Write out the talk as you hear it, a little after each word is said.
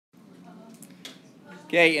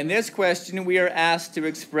Okay, in this question we are asked to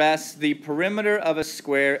express the perimeter of a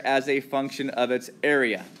square as a function of its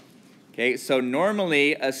area. Okay, so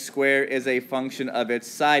normally a square is a function of its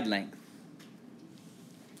side length.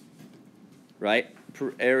 Right?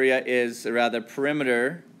 Perimeter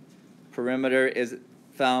is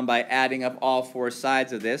found by adding up all four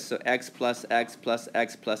sides of this, so x plus x plus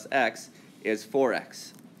x plus x is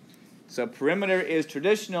 4x. So perimeter is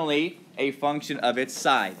traditionally a function of its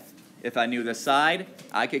side. If I knew the side,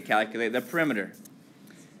 I could calculate the perimeter.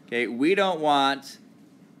 Okay, we don't want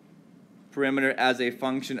perimeter as a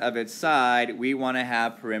function of its side. We want to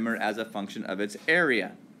have perimeter as a function of its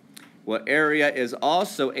area. Well, area is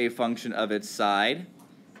also a function of its side.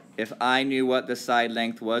 If I knew what the side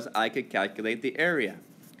length was, I could calculate the area.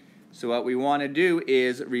 So what we want to do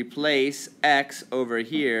is replace x over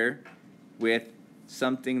here with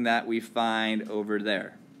something that we find over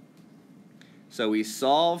there. So we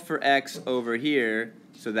solve for x over here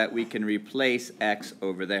so that we can replace x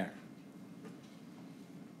over there.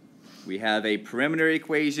 We have a perimeter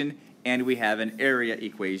equation and we have an area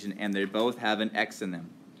equation, and they both have an x in them.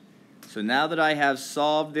 So now that I have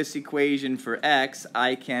solved this equation for x,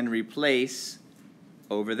 I can replace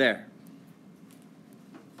over there.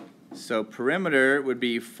 So perimeter would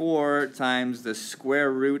be 4 times the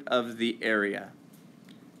square root of the area.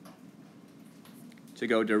 To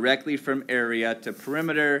go directly from area to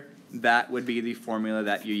perimeter, that would be the formula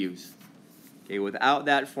that you use. Okay, without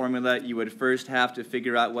that formula, you would first have to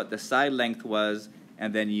figure out what the side length was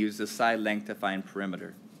and then use the side length to find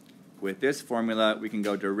perimeter. With this formula, we can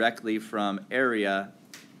go directly from area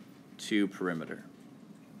to perimeter.